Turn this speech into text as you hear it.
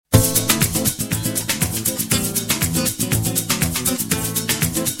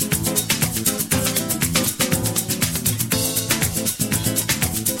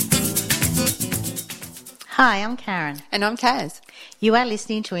Hi, I'm Karen. And I'm Kaz. You are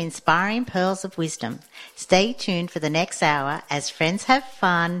listening to Inspiring Pearls of Wisdom. Stay tuned for the next hour as friends have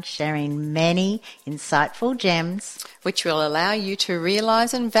fun sharing many insightful gems, which will allow you to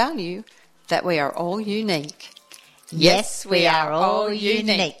realise and value that we are all unique. Yes, we are all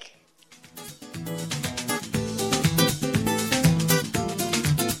unique.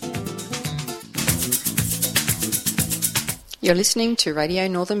 You're listening to Radio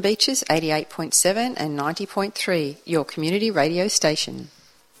Northern Beaches 88.7 and 90.3, your community radio station.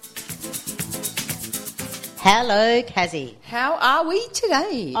 Hello, Kazzy. How are we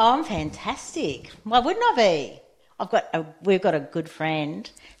today? Oh, I'm fantastic. Why wouldn't I be? We've got a good friend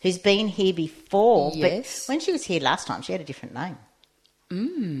who's been here before, yes. But when she was here last time, she had a different name.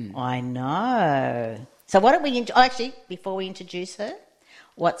 I know. So why don't we... actually, before we introduce her,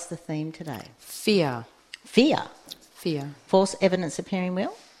 what's the theme today? Fear. Fear? Fear. False evidence appearing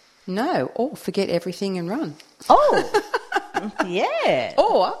real? No, or forget everything and run. Oh, yeah.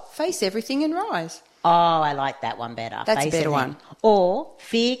 Or face everything and rise. Oh, I like that one better. That's a better one. Or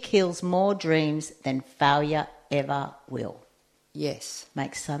fear kills more dreams than failure ever will. Yes.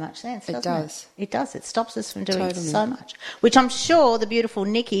 Makes so much sense, It doesn't does. It does. It stops us from doing Totally. so much, which I'm sure the beautiful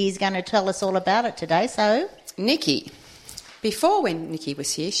Nikki is going to tell us all about it today. So, Nikki. Before, when Nikki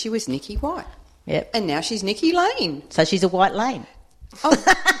was here, she was Nikki White. Yep. And now she's Nikki Lane. So she's a white lane. Oh.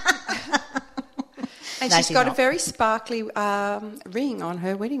 And No, she's she's got not. a very sparkly ring on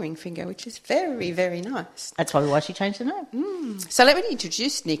her wedding ring finger, which is very, very nice. That's probably why she changed her name. So let me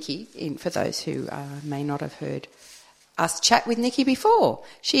introduce Nikki for those who may not have heard us chat with Nikki before.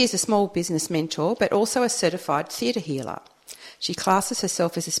 She is a small business mentor, but also a certified theatre healer. She classes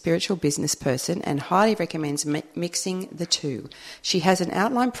herself as a spiritual business person and highly recommends mixing the two. She has an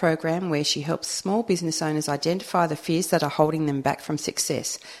outline program where she helps small business owners identify the fears that are holding them back from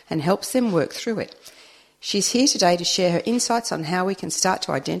success and helps them work through it. She's here today to share her insights on how we can start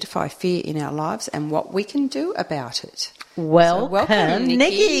to identify fear in our lives and what we can do about it. Welcome,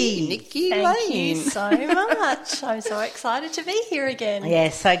 Nikki. Nikki Thank Lane. you so much. I'm so excited to be here again. Yeah,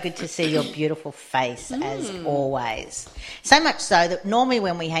 so good to see your beautiful face as always. So much so that normally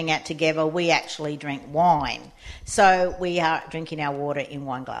when we hang out together, we actually drink wine. So we are drinking our water in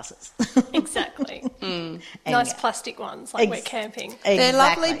wine glasses. Exactly. And Nice plastic ones, like we're camping. They're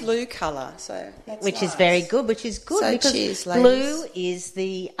Exactly. lovely blue colour, so that's Which nice. is very good, So because cheers, blue ladies. is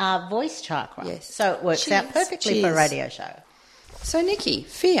the voice chakra. Yes. So it works out Cheers. perfectly for a Cheers. radio show. So Nikki,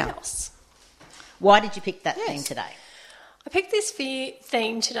 fear. Yes. Why did you pick that Yes. theme today? I picked this fear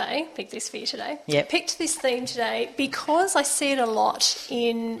today. Yep. Picked this theme today because I see it a lot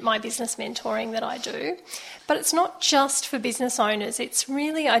in my business mentoring that I do. But it's not just for business owners. It's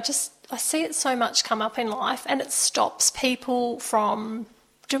really, I see it so much come up in life, and it stops people from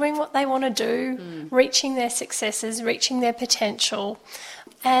doing what they want to do, reaching their successes, reaching their potential.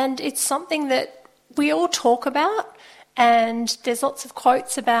 And it's something that we all talk about, and there's lots of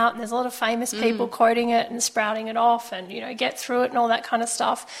quotes about, and there's a lot of famous people quoting it and sprouting it off and, get through it and all that kind of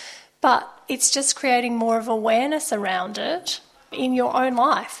stuff. But it's just creating more of awareness around it in your own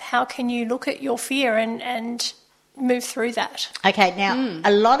life. How can you look at your fear and move through that? Okay, now,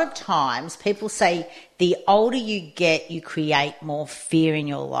 a lot of times people say the older you get, you create more fear in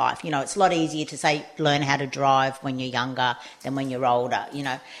your life. It's a lot easier to say learn how to drive when you're younger than when you're older,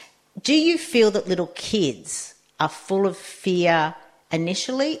 Do you feel that little kids are full of fear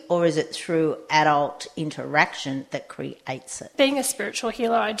initially, or is it through adult interaction that creates it? Being a spiritual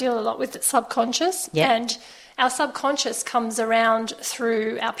healer, I deal a lot with the subconscious, Yeah. and our subconscious comes around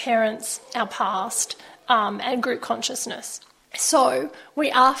through our parents, our past, and group consciousness. So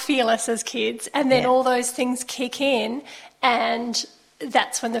we are fearless as kids, and then Yeah. all those things kick in, and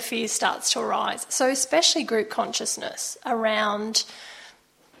that's when the fear starts to arise. So especially group consciousness around...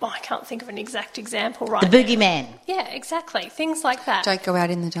 I can't think of an exact example right The now. boogeyman. Yeah, exactly. Things like that. Don't go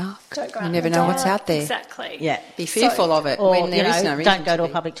out in the dark. Don't go You out never in the know what's dark. out there. Exactly. Yeah. Be fearful of it Or, when there is no reason don't go to a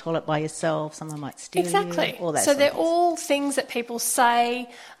be. public toilet by yourself. Someone might steal Exactly. you. All that So sort they're of things. all things that people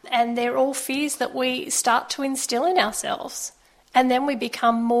say, and they're all fears that we start to instill in ourselves, and then we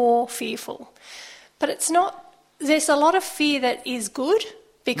become more fearful. But it's not. There's a lot of fear that is good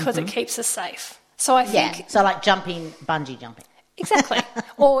because it keeps us safe. So I think Yeah, so like bungee jumping. exactly,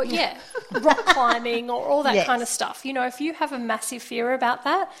 or rock climbing, or all that Yes. kind of stuff. If you have a massive fear about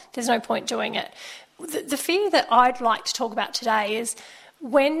that, there's no point doing it. The fear that I'd like to talk about today is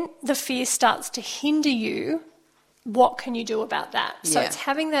when the fear starts to hinder you, what can you do about that? So Yeah. it's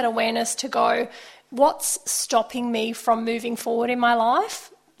having that awareness to go, what's stopping me from moving forward in my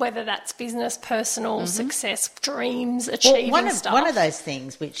life? whether that's business, personal, success, dreams, Well, achieving stuff. one of those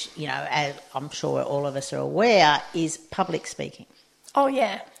things, which, as I'm sure all of us are aware, is public speaking. Oh,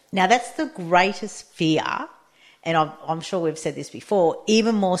 yeah. Now, that's the greatest fear, and I'm sure we've said this before,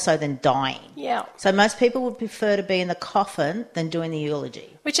 even more so than dying. Yeah. So most people would prefer to be in the coffin than doing the eulogy.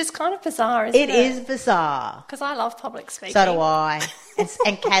 Which is kind of bizarre, isn't it? It is bizarre. Because I love public speaking. So do I.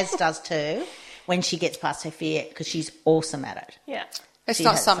 And Kaz does too, when she gets past her fear, because she's awesome at it. Yeah. It's She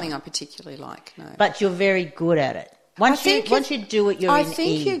not has something I particularly like, no. But you're very good at it. Once you do it, you're I in think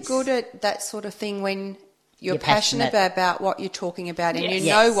ease. you're good at that sort of thing when you're passionate. passionate about what you're talking about and Yes. you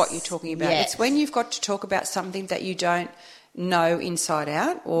know what you're talking about. Yes. It's when you've got to talk about something that you don't know inside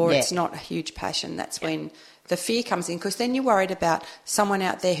out or Yeah. it's not a huge passion. That's when the fear comes in, because then you're worried about someone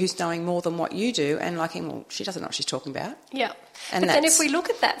out there who's knowing more than what you do and like, well, she doesn't know what she's talking about. Yeah. And but then that's- if we look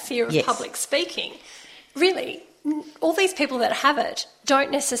at that fear of Yes. public speaking, really, all these people that have it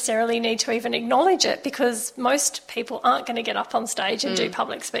don't necessarily need to even acknowledge it, because most people aren't going to get up on stage and do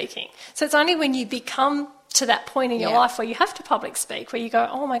public speaking. So it's only when you become to that point in your Yeah. life where you have to public speak, where you go,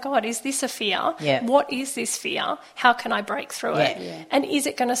 oh my God, is this a fear? Yeah. What is this fear? How can I break through it? Yeah. And is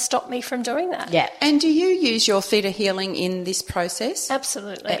it going to stop me from doing that? Yeah. And do you use your theta healing in this process?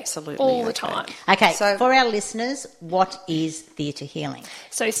 Absolutely. Absolutely, All the okay. time. Okay, So- for our listeners, what is theatre healing?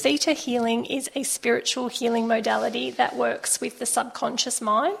 So theta healing is a spiritual healing modality that works with the subconscious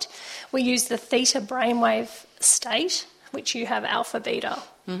mind. We use the theta brainwave state, which you have alpha beta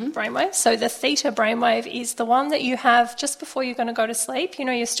brainwave. So the theta brainwave is the one that you have just before you're going to go to sleep. You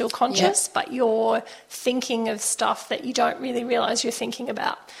know, you're still conscious, but you're thinking of stuff that you don't really realise you're thinking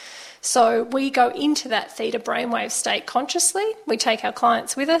about. So we go into that theta brainwave state consciously. We take our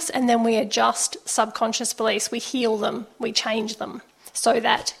clients with us and then we adjust subconscious beliefs. We heal them, we change them, so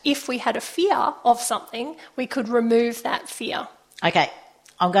that if we had a fear of something, we could remove that fear. Okay,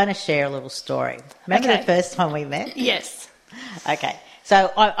 I'm going to share a little story. Remember Okay. the first time we met? Yes. Okay,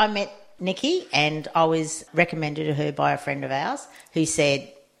 so I met Nikki and I was recommended to her by a friend of ours who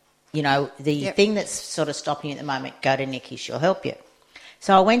said, the Yep. thing that's sort of stopping you at the moment, go to Nikki, she'll help you.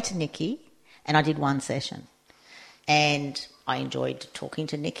 So I went to Nikki and I did one session and I enjoyed talking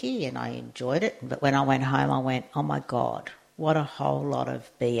to Nikki and I enjoyed it. But when I went home, I went, oh my God, what a whole lot of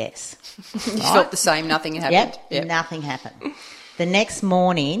BS. You felt the same, nothing happened. Yep, nothing happened. The next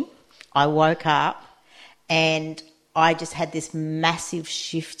morning, I woke up and I just had this massive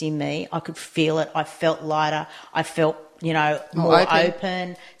shift in me. I could feel it. I felt lighter. I felt, more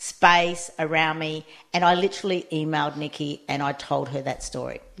open space around me. And I literally emailed Nikki and I told her that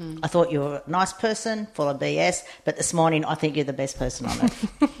story. I thought you were a nice person, full of BS, but this morning I think you're the best person on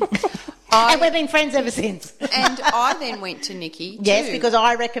earth. And we've been friends ever since. And I then went to Nikki too. Yes, because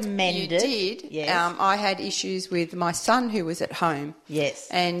I recommended. You did. Yes. I had issues with my son who was at home. Yes.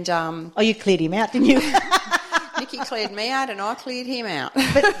 And Oh, you cleared him out, didn't you? Nikki cleared me out and I cleared him out.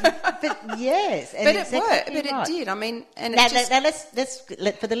 But yes. And But it exactly worked. But right. it did. I mean, and Now, it just... let's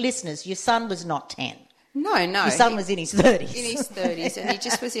for the listeners, your son was not 10. No. Your son was in his 30s. In his 30s, and he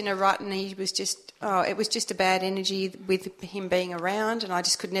just was in a rut, and he was just, it was just a bad energy with him being around, and I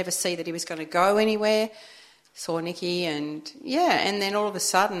just could never see that he was going to go anywhere. Saw Nikki, and then all of a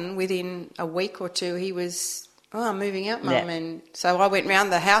sudden, within a week or two, he was, I'm moving out, Mum, Yeah. and so I went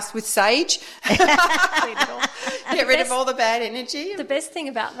round the house with sage, get rid of all the bad energy. The best thing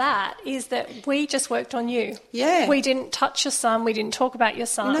about that is that we just worked on you. Yeah. We didn't touch your son. We didn't talk about your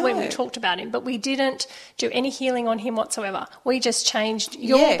son. No. We talked about him, but we didn't do any healing on him whatsoever. We just changed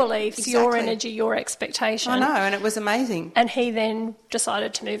your Yeah, beliefs, your exactly. energy, your expectation. I know, and it was amazing. And he then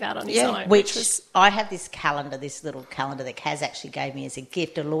decided to move out on his Yeah, own. Which was I have this little calendar that Kaz actually gave me as a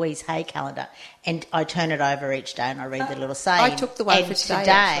gift, a Louise Hay calendar, and I turn it over each day and I read the little saying. I took the one and for today,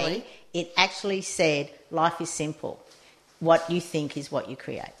 actually. It actually said, life is simple. What you think is what you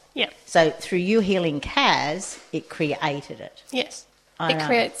create. yeah. So through you healing Kaz, it created it. Yes. I It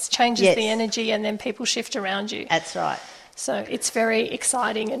know. changes Yes. the energy, and then people shift around you. That's right. So it's very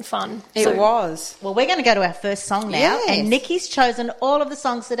exciting and fun. It So was. Well, we're going to go to our first song now, Yes. and Nikki's chosen all of the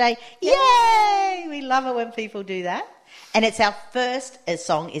songs today. Yay! We love it when people do that. And it's our first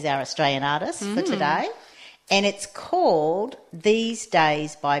song is our Australian artist for today, and it's called These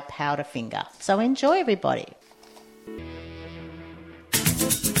Days by Powderfinger. So enjoy, everybody.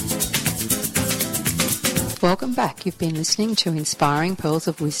 Welcome back. You've been listening to Inspiring Pearls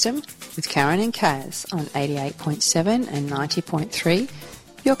of Wisdom with Karen and Kaz on 88.7 and 90.3,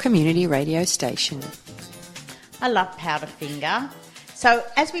 your community radio station. I love Powderfinger. So,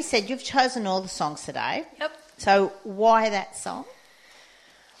 as we said, you've chosen all the songs today. Yep. So, why that song?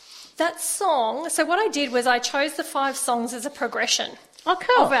 That song, so what I did was I chose the 5 songs as a progression. Oh,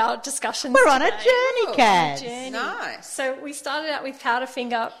 cool. of our discussions. We're on a today. journey, Kaz. Journey. Nice. So we started out with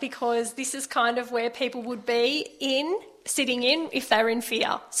Powderfinger because this is kind of where people would be sitting in if they were in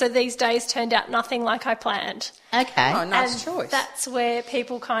fear. So these days turned out nothing like I planned. Okay. Oh, nice And choice. that's where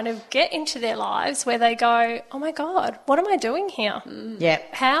people kind of get into their lives where they go, oh my God, what am I doing here?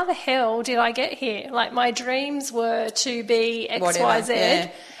 Yep. How the hell did I get here? Like my dreams were to be X, Whatever, Y, Z,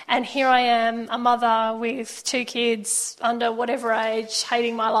 yeah. and here I am, a mother with 2 kids under whatever age,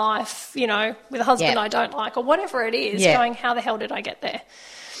 hating my life, with a husband Yeah. I don't like, or whatever it is, Yeah. going, how the hell did I get there?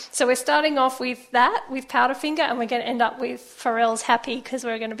 So we're starting off with that, with Powderfinger, and we're going to end up with Pharrell's Happy because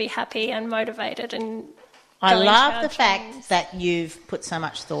we're going to be happy and motivated. And I going to love our the dreams. fact that you've put so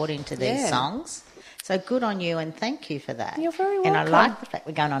much thought into these Yeah. songs. So good on you, and thank you for that. You're very And I welcome. like the fact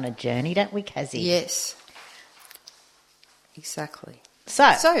we're going on a journey, don't we, Kazzy? Yes. Exactly.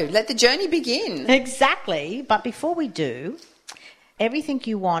 So, So let the journey begin. exactly. But before we do, everything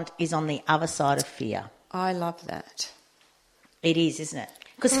you want is on the other side of fear. I love that. It is, isn't it?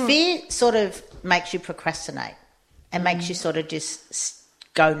 Because fear sort of makes you procrastinate and makes you sort of just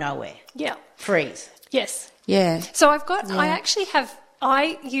go nowhere, Yeah. freeze. Yes. Yeah. So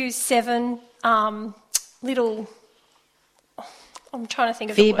I use 7 little, I'm trying to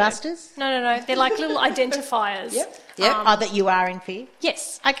think of the Fear word. busters? No. They're like little identifiers. Yep. Oh, that you are in fear?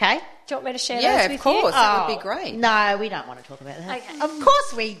 Yes. Okay. Do you want me to share Yeah, those of with course. you? That would be great. No, we don't want to talk about that. Okay. Of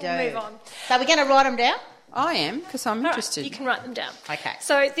course we do. We'll move on. So we're going to write them down? I am, because I'm All right, interested. you can write them down. Okay.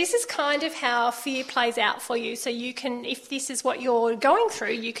 So this is kind of how fear plays out for you. So you can, if this is what you're going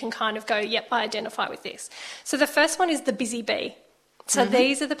through, you can kind of go, yep, I identify with this. So the first one is the busy bee. So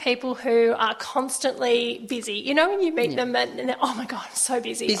these are the people who are constantly busy. You know when you meet them and they're, oh my God, I'm so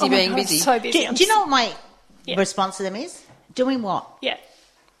busy. Busy oh my being God, busy. I'm so busy. Do you know what my Yeah. response to them is? Doing what? Yeah.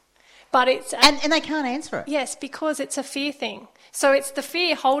 But it's... And they can't answer it. Yes, because it's a fear thing. So it's the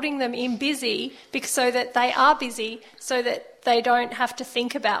fear holding them in busy so that they are busy so that they don't have to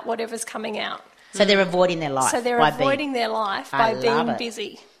think about whatever's coming out. So they're avoiding their life. So they're by avoiding their life I by love being it.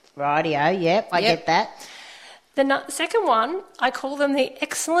 busy. Rightio, yep, I Yep. get that. The second one, I call them the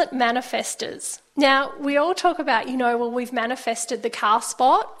excellent manifestors. Now, we all talk about, we've manifested the car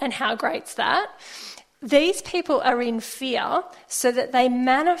spot and how great's that. These people are in fear so that they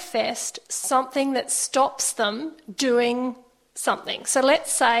manifest something that stops them doing something. So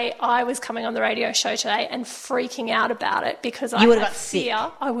let's say I was coming on the radio show today and freaking out about it because I You would've had got sick.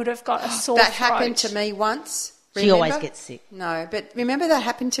 fear. I would have got a sore That throat. happened to me once. She always remember? gets sick. No, but remember that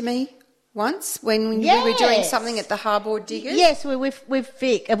happened to me once when we were doing Yes. something at the Harbord Diggers? Yes, we're with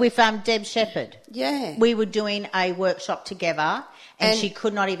Vic, with Deb Shepherd. Yeah. We were doing a workshop together and she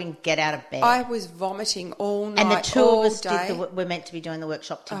could not even get out of bed. I was vomiting all night, and the two all of us day. we're meant to be doing the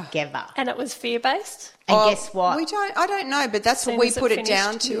workshop together. And it was fear-based. And Oh, guess what? I don't know, but that's what Soon we as put it finished,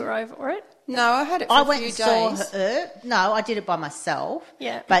 down You to. were over it. No, I had it for I a went few and saw days. her. No, I did it by myself.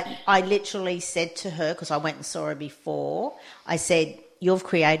 Yeah. But I literally said to her, because I went and saw her before, I said, you've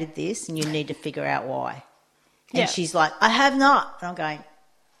created this and you need to figure out why. And Yeah. she's like, I have not. And I'm going,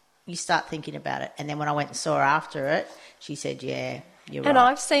 you start thinking about it. And then when I went and saw her after it, she said, yeah, you're And right.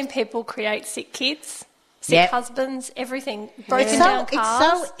 I've seen people create sick kids, sick Yep. husbands, everything, broken It's down so,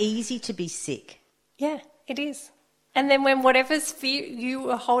 cars. it's so easy to be sick. Yeah, it is. And then when whatever's fear you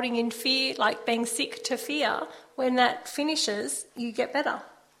are holding in fear, like being sick to fear, when that finishes, you get better.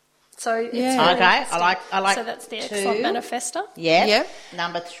 So it's Yeah. really Okay, interesting. I like So that's the 2. excellent manifestor. Yeah. Yep.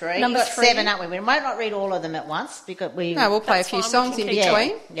 Number 3. Number You've got 3. 7, aren't we? We might not read all of them at once because we... No, we'll play That's a few fine, we songs can in keep between.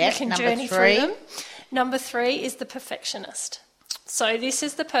 going. Yep, You can number journey 3. through them. Number 3 is the perfectionist. So this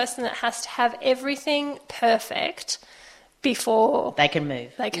is the person that has to have everything perfect before They can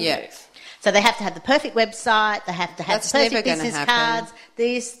move. they can Yeah. move. So they have to have the perfect website, they have to have That's the perfect never gonna business happen. cards,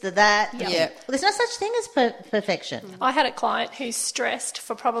 this, the that. the Yep. thing. Yep. Well, there's no such thing as perfection. I had a client who's stressed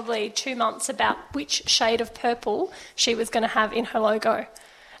for probably 2 months about which shade of purple she was going to have in her logo.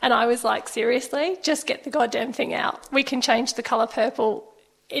 And I was like, seriously, just get the goddamn thing out. We can change the colour purple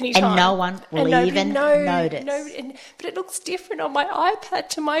anytime. And no one will And nobody even knows. notice. But it looks different on my iPad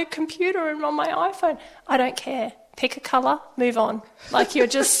to my computer and on my iPhone. I don't care. Pick a colour, move on. Like you're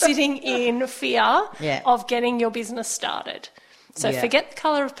just sitting in fear Yeah. of getting your business started. So Yeah. forget the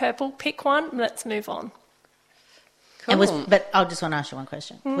colour of purple, pick one, let's move on. Cool. But I just want to ask you one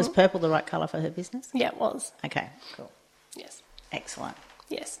question. Was purple the right colour for her business? Yeah, it was. Okay, cool. Yes. Excellent.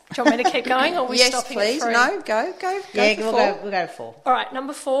 Yes. Do you want me to keep going or are we yes, stopping please. at 3? No, go Yeah, for we'll 4. go 4. All right,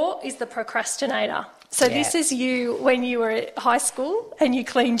 number 4 is the procrastinator. So this Yeah. is you when you were at high school and you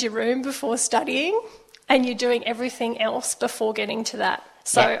cleaned your room before studying and you're doing everything else before getting to that.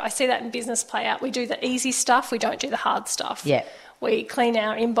 So Yeah. I see that in business play out. We do the easy stuff, we don't do the hard stuff. Yeah. We clean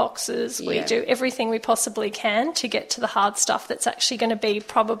our inboxes. We do everything we possibly can to get to the hard stuff that's actually going to be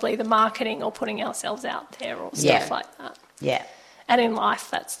probably the marketing or putting ourselves out there or stuff like that. Yeah. And in life,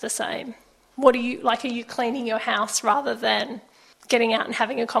 that's the same. What are you like? Are you cleaning your house rather than getting out and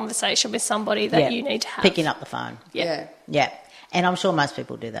having a conversation with somebody that you need to have? Picking up the phone. Yeah. Yeah. And I'm sure most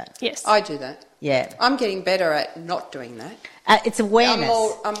people do that. Yes. I do that. Yeah. I'm getting better at not doing that. It's awareness.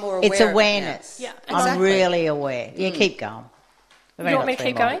 I'm more aware It's of it now. awareness. Yeah, I'm exactly. really aware. Yeah, keep going. We've only want me got to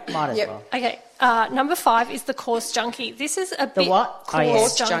 3 keep more. going? Might as Yep. well. Okay. Number 5 is the course junkie. This is a bit what? course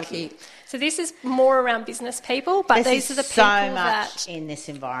Course junkie. So this is more around business people, but This these is are the people so much that in this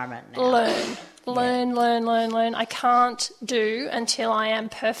environment now. learn. I can't do until I am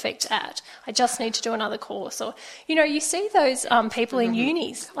perfect at. I just need to do another course. Or, you see those people in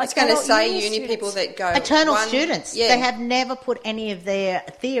unis. I was going to adult say uni students. people that go... Eternal students. Yeah. They have never put any of their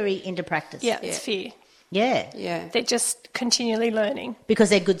theory into practice. Yeah, it's fear. Yeah. Yeah. They're just continually learning. Because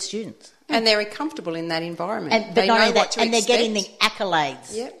they're good students. And they're comfortable in that environment. And, but they not know only what that, to and they're expect. getting the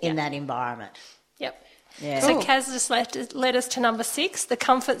accolades Yep. in that environment. Yep. Yeah. So Cool. Kaz just led us to number 6, the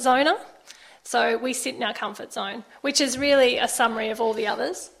comfort zoner. So we sit in our comfort zone, which is really a summary of all the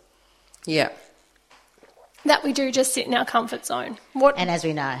others. Yeah. That we do just sit in our comfort zone. And as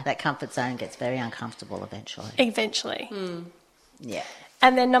we know, that comfort zone gets very uncomfortable eventually. Eventually. Yeah.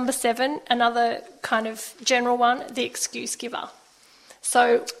 And then number 7, another kind of general one, the excuse giver.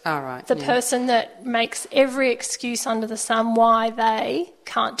 So All right. the person that makes every excuse under the sun why they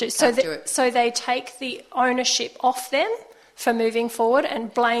can't do. Can't do it. So they take the ownership off them for moving forward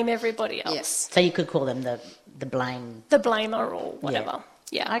and blame everybody else. Yes. So you could call them the blame. The blamer or whatever.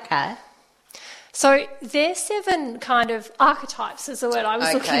 Yeah. Okay. So there's 7 kind of archetypes is the word I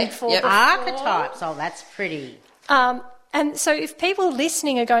was Okay, looking for. yep. before. Archetypes. Oh, that's pretty. And so if people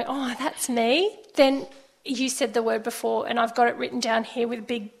listening are going, oh, that's me, then you said the word before, and I've got it written down here with a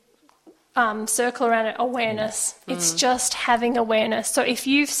big circle around it, awareness. It's just having awareness. So if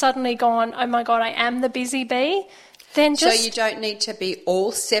you've suddenly gone, oh, my God, I am the busy bee, then So just you don't need to be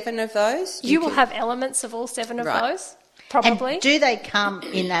all 7 of those? you will can- have elements of all 7 of Right. those, probably. And do they come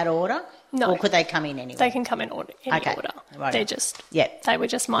in that order? No. Or could they come in anyway? They can come in any Okay, order. righto. They're just, Yep. they were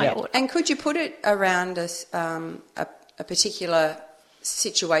just my Yep. order. And could you put it around a particular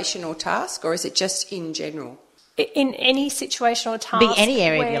situation or task, or is it just in general? In any situation or task. Be any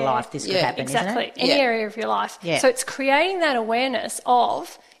area of your where- life this could Yeah, happen, Exactly. isn't it? Any Yeah. area of your life. Yeah. So it's creating that awareness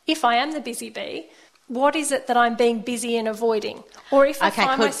of, if I am the busy bee, what is it that I'm being busy and avoiding? Or if I Okay,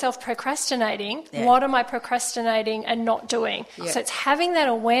 find could- myself procrastinating, Yeah. what am I procrastinating and not doing? Yeah. So it's having that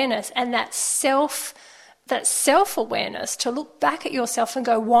awareness and that self-awareness to look back at yourself and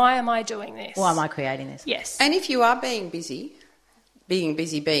go, why am I doing this? Why am I creating this? Yes. And if you are being busy,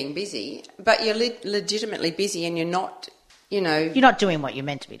 but you're legitimately busy and you're not, You're not doing what you're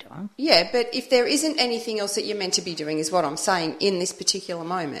meant to be doing. yeah, but if there isn't anything else that you're meant to be doing is what I'm saying in this particular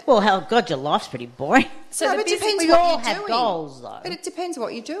moment. Well, hell, God, your life's pretty boring. So no, the but it busy- depends we what all you're have doing. goals, though. But it depends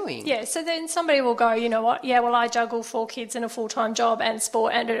what you're doing. Yeah, so then somebody will go, you know what? Yeah, well, I juggle 4 kids and a full-time job and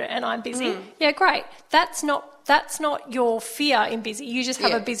sport and I'm busy. Yeah, great. That's not your fear in busy. You just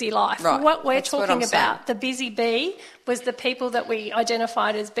have Yeah. a busy life. Right. What we're That's what talking I'm saying. about, the busy bee, was the people that we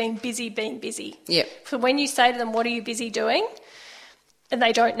identified as being busy. Yeah. So when you say to them, what are you busy doing? And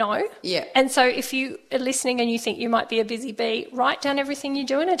they don't know. Yeah. And so if you are listening and you think you might be a busy bee, write down everything you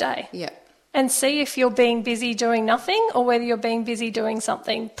do in a day. Yeah. And see if you're being busy doing nothing or whether you're being busy doing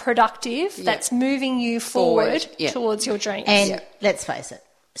something productive that's moving you forward Yeah. towards your dreams. And let's face it,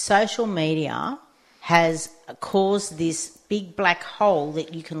 social media has caused this big black hole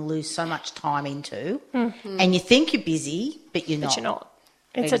that you can lose so much time into. And you think you're busy, but you're not. but you're not.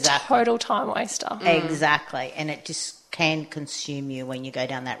 It's Exactly. a total time waster. Exactly. And it just can consume you when you go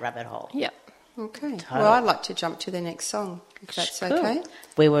down that rabbit hole. Yep. Okay. Well, I'd like to jump to the next song, if that's Cool. okay.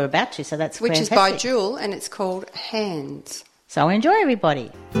 We were about to, so that's Which fantastic. is by Jewel, and it's called Hands. So enjoy, everybody.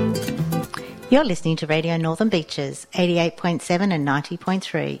 You're listening to Radio Northern Beaches, 88.7 and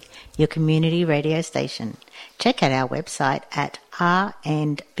 90.3, your community radio station. Check out our website at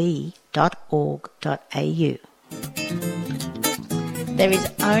rnb.org.au. There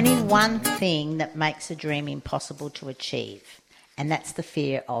is only one thing that makes a dream impossible to achieve, and that's the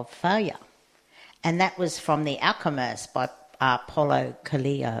fear of failure. And that was from The Alchemist by Paulo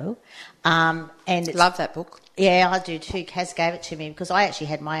Coelho. And it's, Love that book. yeah, I do too. Kaz gave it to me because I actually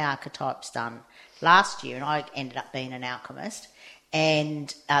had my archetypes done last year and I ended up being an alchemist.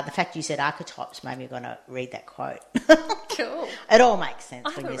 And the fact you said archetypes made me going to read that quote. Cool. It all makes sense I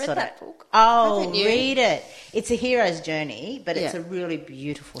when haven't you read sort that of. book. Oh, Haven't you? read it. It's a hero's journey, but it's Yeah. a really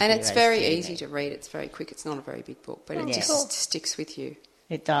beautiful. And it's hero's very journey. easy to read. It's very quick. It's not a very big book, but it Yeah. just Cool. sticks with you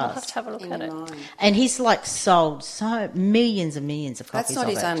It I'll does. have to have a look in at your it. mind. And he's like sold so millions and millions of copies. That's not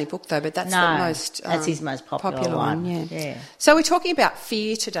of his it. only book, though, but that's No, the most... that's his most popular one. one. Yeah. Yeah. So we're talking about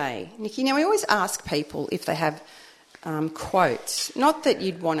fear today. Nikki, now we always ask people if they have quotes. Not that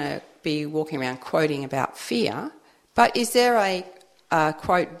you'd want to be walking around quoting about fear, but is there a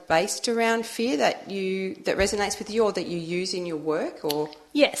quote based around fear that resonates with you or that you use in your work? Or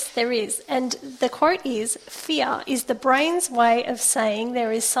Yes, there is. And the quote is, fear is the brain's way of saying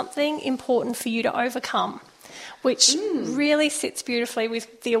there is something important for you to overcome, which really sits beautifully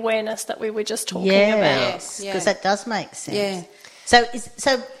with the awareness that we were just talking about. Yes, Yeah. because that does make sense. Yeah.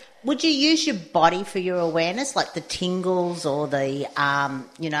 So would you use your body for your awareness, like the tingles or the,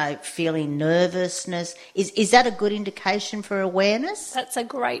 feeling nervousness? Is that a good indication for awareness? That's a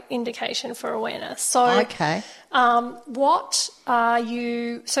great indication for awareness. So, Okay. what are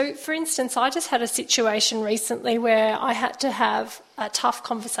you... So, for instance, I just had a situation recently where I had to have a tough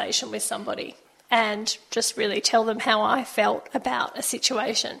conversation with somebody and just really tell them how I felt about a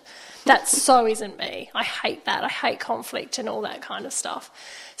situation. That so isn't me. I hate that. I hate conflict and all that kind of stuff.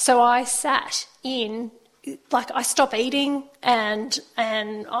 So I sat in, like, I stop eating and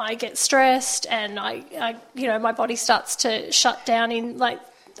I get stressed and I my body starts to shut down in, like,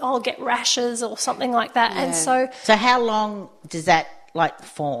 I'll get rashes or something like that. Yeah. And so, So how long does that,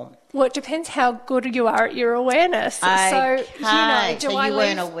 form? well, it depends how good you are at your awareness. Okay. So, do so I you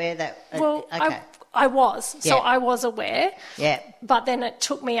weren't leave- aware that... Well, okay. I was. So Yeah. I was aware. Yeah. But then it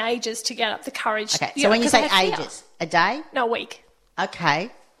took me ages to get up the courage. Okay, so when you 'cause I say had fear. ages, a day? No, a week. Okay,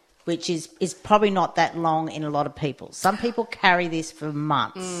 which is probably not that long in a lot of people. Some people carry this for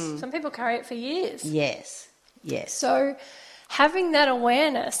months. Some people carry it for years. Yes. So having that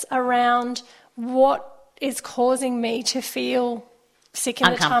awareness around what is causing me to feel sick in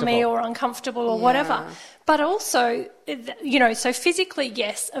the tummy Uncomfortable. or uncomfortable or whatever. But also, so physically,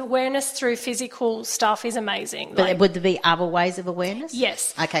 yes, awareness through physical stuff is amazing. But would there be other ways of awareness?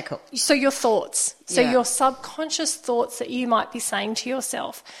 Yes. Okay, cool. So your thoughts, so Yeah. your subconscious thoughts that you might be saying to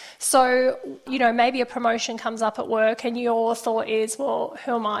yourself. So, maybe a promotion comes up at work and your thought is, well,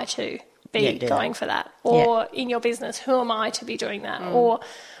 who am I to be do going that. for that? Or in your business, who am I to be doing that? Or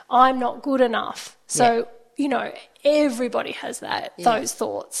I'm not good enough. So, everybody has those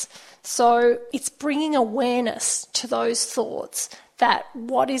thoughts. So it's bringing awareness to those thoughts, that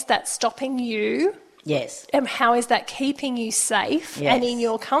what is that stopping you Yes. and how is that keeping you safe and in Yes.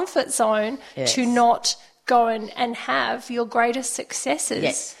 your comfort zone Yes. to not go and have your greatest successes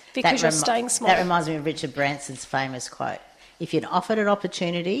Yes. because you're staying small. That reminds me of Richard Branson's famous quote. If you're offered an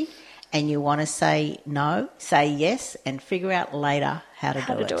opportunity and you want to say no, say yes and figure out later how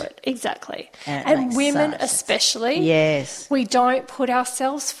to do it. Exactly. And it And makes women so much sense. especially, Yes. we don't put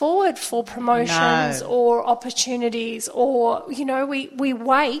ourselves forward for promotions No. or opportunities, or, we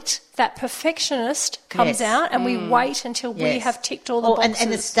wait. That perfectionist comes Yes. out and we wait until we Yes. have ticked all the and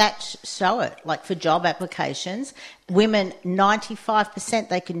boxes. the stats show it. Like for job applications, women, 95%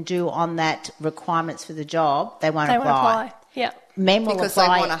 they can do on that requirements for the job, they won't They apply. won't apply. Yeah. Men will Because they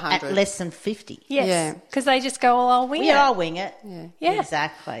apply want at 100. less than 50. Yes. Yeah. Because they just go, well, I'll wing it. Yeah, I'll wing it. Yeah.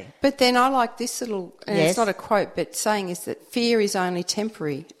 Exactly. But then I like this little, and Yes. it's not a quote, but saying is that fear is only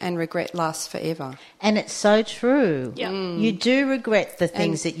temporary and regret lasts forever. And it's so true. Yeah. You do regret the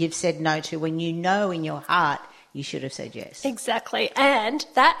things that you've said no to when you know in your heart you should have said yes. Exactly. And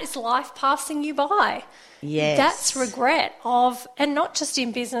that is life passing you by. Yes. That's regret of, and not just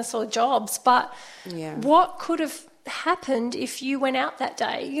in business or jobs, but Yeah. what could have happened if you went out that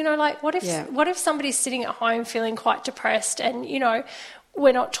day? What if somebody's sitting at home feeling quite depressed and,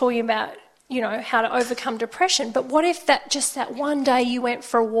 we're not talking about, how to overcome depression, but what if that one day you went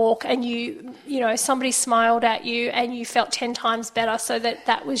for a walk and somebody smiled at you and you felt 10 times better, so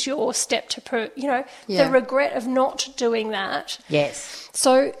that was your step to, the regret of not doing that. Yes.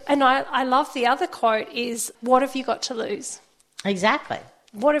 So, and I love the other quote is, what have you got to lose? Exactly.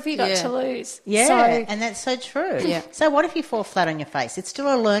 What have you got Yeah. to lose? Yeah, So, and that's so true. Yeah. So what if you fall flat on your face? It's still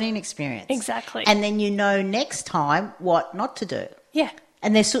a learning experience. Exactly. And then you know next time what not to do. yeah,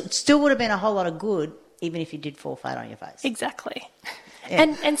 And there still would have been a whole lot of good even if you did fall flat on your face. exactly.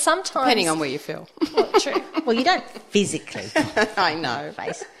 Yeah. And sometimes... Depending on where you feel. Well, true. Well, you don't physically fall I on know. your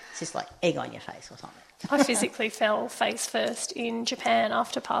face. It's just like egg on your face or something. I physically fell face first in Japan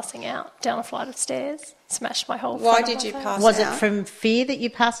after passing out down a flight of stairs. Smashed my whole Why front of did my you face. pass Was it out? from fear that you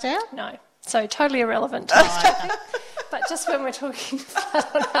passed out? No. So totally irrelevant to this topic. but just when we're talking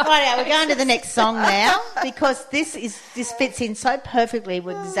flat on our Right, we're going to the next song now because this fits in so perfectly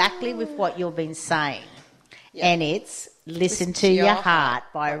with exactly with what you've been saying. Yep. And it's Listen to Your Heart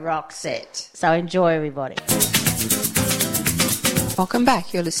by Roxette. So enjoy, everybody. Welcome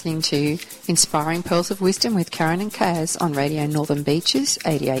back. You're listening to Inspiring Pearls of Wisdom with Karen and Kaz on Radio Northern Beaches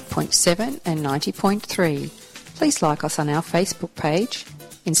 88.7 and 90.3. Please like us on our Facebook page,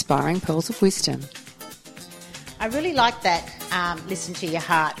 Inspiring Pearls of Wisdom. I really like that Listen to Your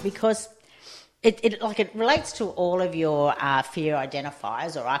Heart because it relates to all of your fear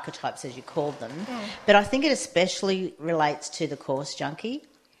identifiers or archetypes as you call them. But I think it especially relates to the course junkie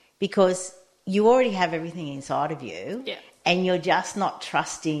because you already have everything inside of you. Yeah. And you're just not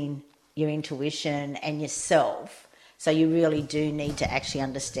trusting your intuition and yourself. So you really do need to actually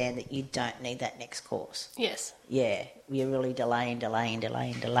understand that you don't need that next course. Yes. Yeah, you're really delaying.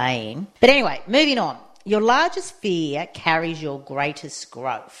 But anyway, moving on. Your largest fear carries your greatest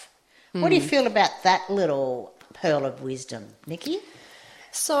growth. What do you feel about that little pearl of wisdom, Nikki?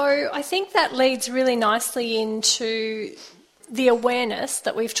 So I think that leads really nicely into the awareness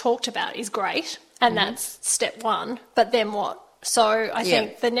that we've talked about is great. And that's step one. But then what? So I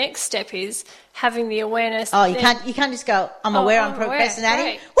think the next step is having the awareness. Oh, you can't just go, I'm aware I'm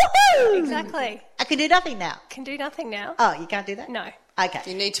procrastinating. Woohoo! Exactly. I can do nothing now. Can do nothing now. Oh, you can't do that? No. Okay.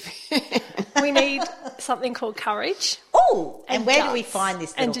 You need to be... We need something called courage. Oh, and where do guts we find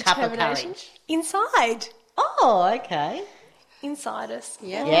this and little cup of determination. courage? Inside. Oh, okay. Inside us.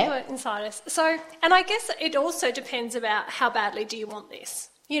 Yeah. All of it inside us. So, and I guess it also depends about how badly do you want this.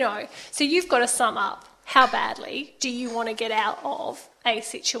 You know, so you've got to sum up how badly do you want to get out of a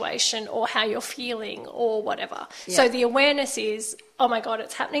situation or how you're feeling or whatever. Yeah. So the awareness is, oh my God,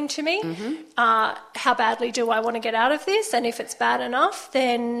 it's happening to me. How badly do I want to get out of this? And if it's bad enough,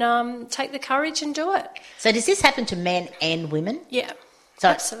 then take the courage and do it. So does this happen to men and women? Yeah, So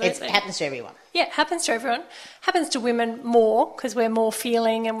absolutely. it happens to everyone? Yeah, it happens to everyone. Happens to women more because we're more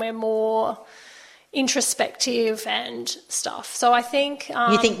feeling and we're more introspective and stuff. So I think...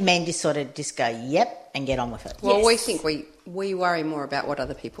 You think men just sort of just go, yep, and get on with it? Well, Yes. we think we worry more about what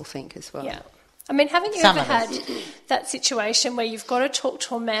other people think as well. Yeah. I mean, haven't you Some ever of us. had that situation where you've got to talk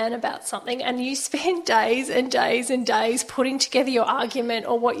to a man about something and you spend days and days and days putting together your argument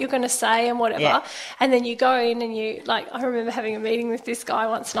or what you're going to say and whatever, Yeah. and then you go in and you, like, I remember having a meeting with this guy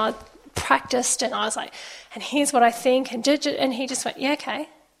once and I practiced and I was like, and here's what I think, and he just went, yeah, okay,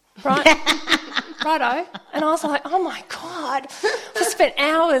 right, righto. And I was like, oh my God, I spent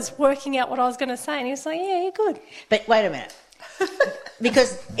hours working out what I was going to say, and he was like, yeah, you're good. But wait a minute.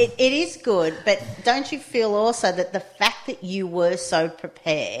 Because it is good, but don't you feel also that the fact that you were so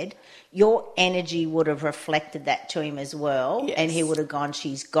prepared, your energy would have reflected that to him as well, Yes. and he would have gone,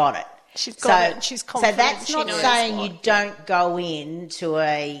 she's got it. She's got it. She's confident. So that's She not knows saying what- you don't go into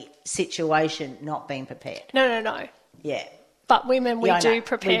a situation not being prepared. No. Yeah. But women, we Yeah, I know. do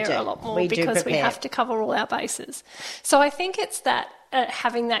prepare We do. a lot more We do because we prepare. have to cover all our bases. So I think it's that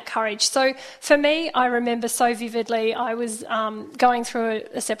having that courage. So for me, I remember so vividly, I was going through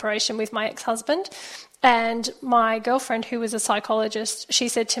a separation with my ex-husband, and my girlfriend, who was a psychologist, she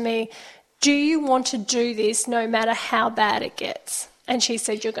said to me, do you want to do this no matter how bad it gets? And she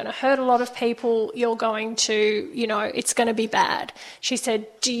said, you're going to hurt a lot of people. You're going to, it's going to be bad. She said,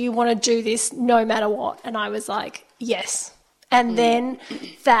 do you want to do this no matter what? And I was like, yes. And then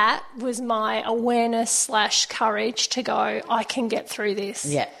that was my awareness / courage to go, I can get through this.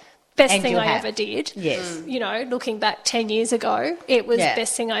 Yeah. Best And thing you I have. ever did. Yes. Looking back 10 years ago, it was Yeah.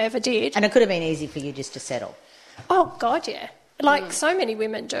 best thing I ever did. And it could have been easy for you just to settle. Oh, God, yeah. Like so many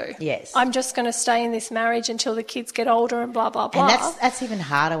women do. Yes. I'm just going to stay in this marriage until the kids get older and blah, blah, blah. And that's even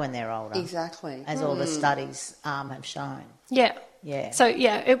harder when they're older, Exactly. as all the studies have shown. Yeah. Yeah. So,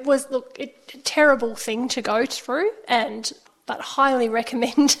 yeah, it was, a terrible thing to go through, but highly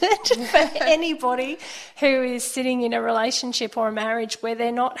recommended for anybody who is sitting in a relationship or a marriage where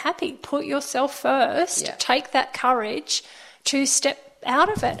they're not happy. Put yourself first. Yeah. Take that courage to step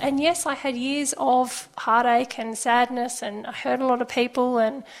out of it. And yes, I had years of heartache and sadness, and I hurt a lot of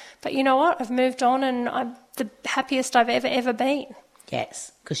people. But you know what? I've moved on, and I'm the happiest I've ever been.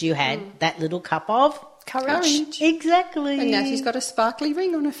 Yes, because you had that little cup of Courage. Exactly. And now she's got a sparkly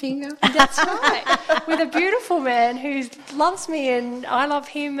ring on her finger. That's right. With a beautiful man who loves me and I love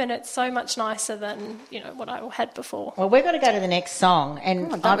him, and it's so much nicer than, what I had before. Well, we're going to go to the next song,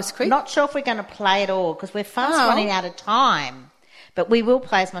 and Oh, that was quick. I'm not sure if we're going to play it all because we're fast Oh. running out of time, but we will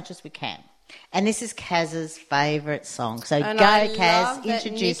play as much as we can. And this is Kaz's favourite song. So And go, I Kaz, love that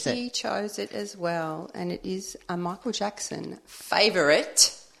introduce Nikki it. chose it as well, and it is a Michael Jackson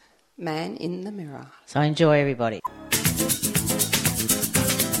favourite, Man in the Mirror. So enjoy, everybody.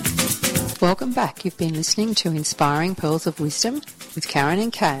 Welcome back. You've been listening to Inspiring Pearls of Wisdom with Karen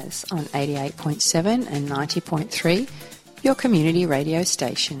and Kaz on 88.7 and 90.3, your community radio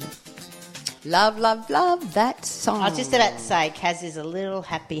station. Love, love, love that song. I was just about to say, Kaz is a little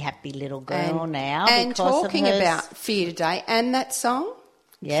happy little girl now. And because talking of her... about fear today and that song,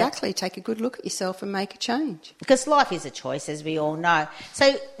 Yeah. exactly, take a good look at yourself and make a change. Because life is a choice, as we all know.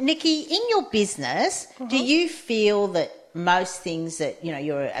 So, Nikki, in your business, do you feel that most things that, you know,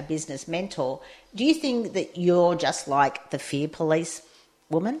 you're a business mentor, do you think that you're just like the fear police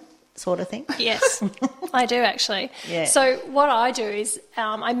woman sort of thing? Yes, I do actually. Yeah. So what I do is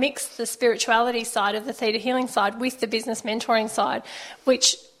I mix the spirituality side of the theta healing side with the business mentoring side,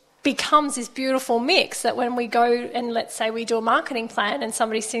 which becomes this beautiful mix that when we go and let's say we do a marketing plan and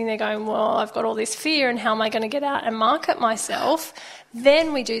somebody's sitting there going, well, I've got all this fear and how am I going to get out and market myself?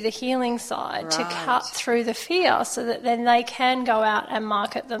 Then we do the healing side to cut through the fear so that then they can go out and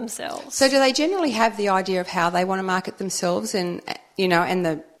market themselves. So do they generally have the idea of how they want to market themselves and, you know,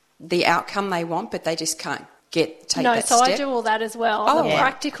 and the outcome they want, but they just can't take that No, so step? I do all that as well, Oh, the yeah.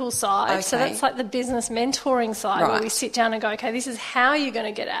 practical side. Okay. So that's like the business mentoring side where Right. we sit down and go, okay, this is how you're going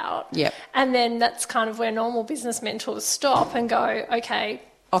to get out. Yep. And then that's kind of where normal business mentors stop and go, okay,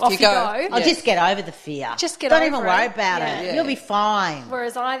 Off off you you go. go. Oh, just get over the fear. Just get Don't over even it. worry about Yeah. it. Yeah. You'll be fine.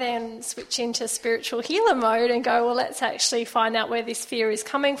 Whereas I then switch into spiritual healer mode and go, well, let's actually find out where this fear is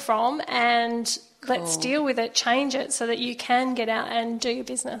coming from and let's deal with it, change it so that you can get out and do your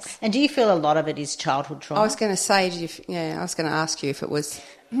business. And do you feel a lot of it is childhood trauma? I was going to say, I was going to ask you if it was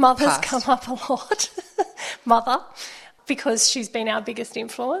Mother's past. come up a lot. Mother, because she's been our biggest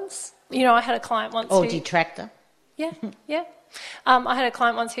influence. You know, I had a client once or who... detractor? Yeah, yeah. I had a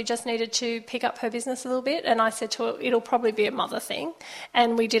client once who just needed to pick up her business a little bit, and I said to her, it'll probably be a mother thing.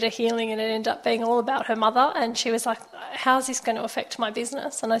 And we did a healing, and it ended up being all about her mother. And she was like, how's this going to affect my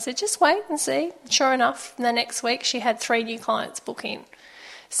business? And I said, just wait and see. Sure enough, the next week she had 3 new clients book in.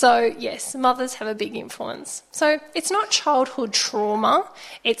 So, yes, mothers have a big influence. So it's not childhood trauma.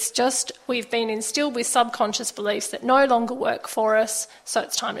 It's just we've been instilled with subconscious beliefs that no longer work for us, so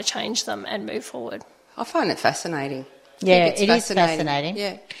it's time to change them and move forward. I find it fascinating. Yeah, It's it is fascinating.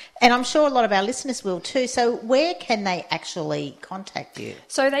 Yeah. And I'm sure a lot of our listeners will too. So where can they actually contact you?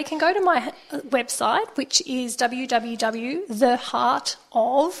 So they can go to my website, which is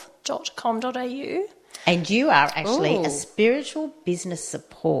www.theheartof.com.au. And you are actually Ooh. a spiritual business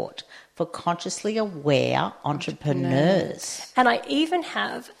support for consciously aware entrepreneurs. And I even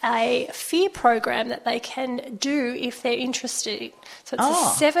have a fear program that they can do if they're interested. So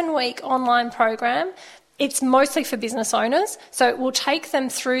it's a 7-week online program. It's mostly for business owners, so it will take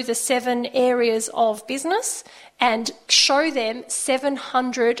them through the 7 areas of business and show them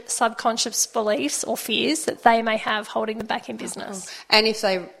 700 subconscious beliefs or fears that they may have holding them back in business. And if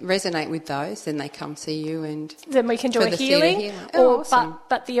they resonate with those, then they come see you and... Then we can do For a the theatre healing. healing. Oh, awesome.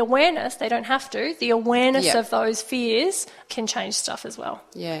 But the awareness, they don't have to, the awareness Yep. of those fears can change stuff as well.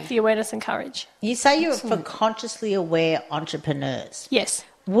 Yeah. The awareness and courage. You say you're for consciously aware entrepreneurs. Yes.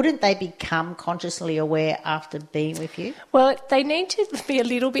 Wouldn't they become consciously aware after being with you? Well, they need to be a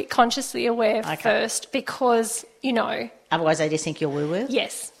little bit consciously aware Okay. first because, you know, Otherwise they just think you're woo-woo?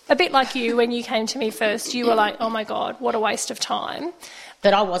 yes, a bit like you when you came to me first, you were like, oh my God, what a waste of time.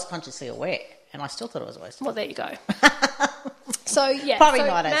 But I was consciously aware and I still thought it was a waste of Well, there you go. So, yeah, Probably so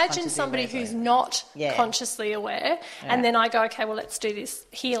not as imagine consciously somebody aware, who's not Yeah. consciously aware Yeah. and then I go, okay, well, let's do this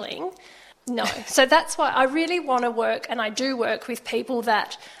healing. No. So that's why I really want to work, and I do work with people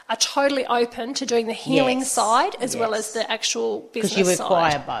that are totally open to doing the healing Yes. side as well Yes. as the actual business because you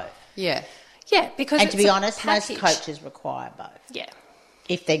require side. both. Yeah. Yeah, because And it's to be a honest, most package. coaches require both Yeah,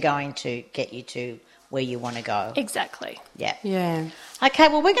 if they're going to get you to where you want to go. exactly. Yeah. Yeah. Okay,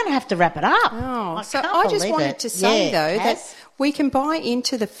 well, we're going to have to wrap it up. Oh, so can't I just believe wanted it. to say, Yeah, though, that Kaz? we can buy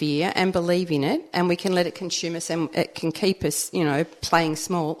into the fear and believe in it, and we can let it consume us, and it can keep us, you know, playing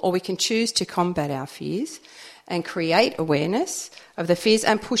small, or we can choose to combat our fears and create awareness of the fears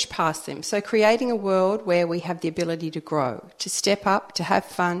and push past them. So creating a world where we have the ability to grow, to step up, to have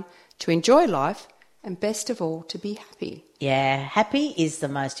fun, to enjoy life, and best of all, to be happy. Yeah, happy is the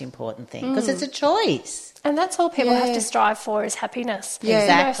most important thing because it's a choice. And that's all people have Yeah. to strive for is happiness. Yeah. You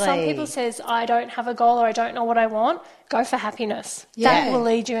know, Exactly. some people says, I don't have a goal or I don't know what I want. Go for happiness. Yeah. That will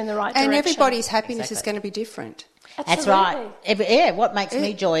lead you in the right direction. And everybody's happiness is Exactly. going to be different. That's Absolutely. right. Yeah, what makes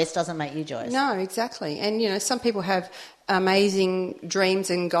me joyous doesn't make you joyous. No, exactly. And, you know, some people have amazing dreams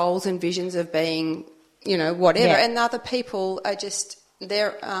and goals and visions of being, you know, whatever. Yeah. And other people are just,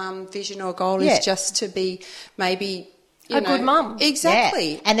 their vision or goal Yeah. is just to be maybe a good mum.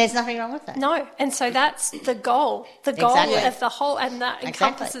 Exactly. Yeah. And there's nothing wrong with that. No, and so that's the goal. The goal Exactly. of the whole, and that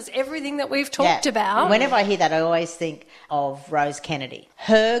encompasses everything that we've talked Yeah. about. Whenever I hear that, I always think of Rose Kennedy.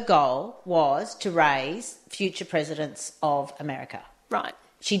 Her goal was to raise future presidents of America. Right.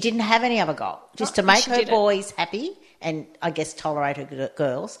 She didn't have any other goal, just to Right, make she her did it. boys happy and I guess tolerate her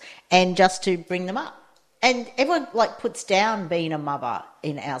girls and just to bring them up. And everyone puts down being a mother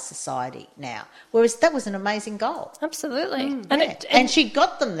in our society now, whereas that was an amazing goal. Absolutely. Yeah. And she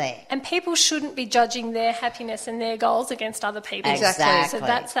got them there. And people shouldn't be judging their happiness and their goals against other people. Exactly. So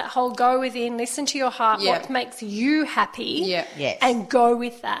that's that whole go within, listen to your heart, Yeah. what makes you happy, Yeah. Yes. and go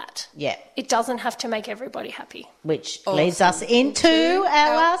with that. Yeah. It doesn't have to make everybody happy. Which Awesome. leads us into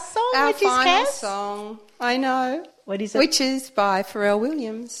our last song, our which is final Cass. song. I know. What is it? Which is by Pharrell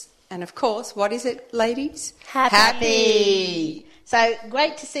Williams. And of course, what is it, ladies? Happy. So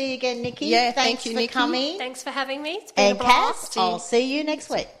great to see you again, Nikki. Yeah, Thanks thank you, for Nikki. coming. Thanks for having me. It's been And a Cass, blast. I'll see you next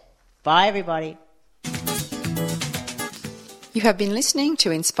week. Bye, everybody. You have been listening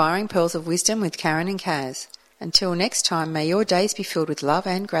to Inspiring Pearls of Wisdom with Karen and Kaz. Until next time, may your days be filled with love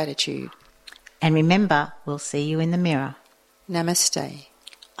and gratitude. And remember, we'll see you in the mirror. Namaste.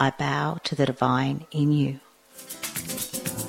 I bow to the divine in you.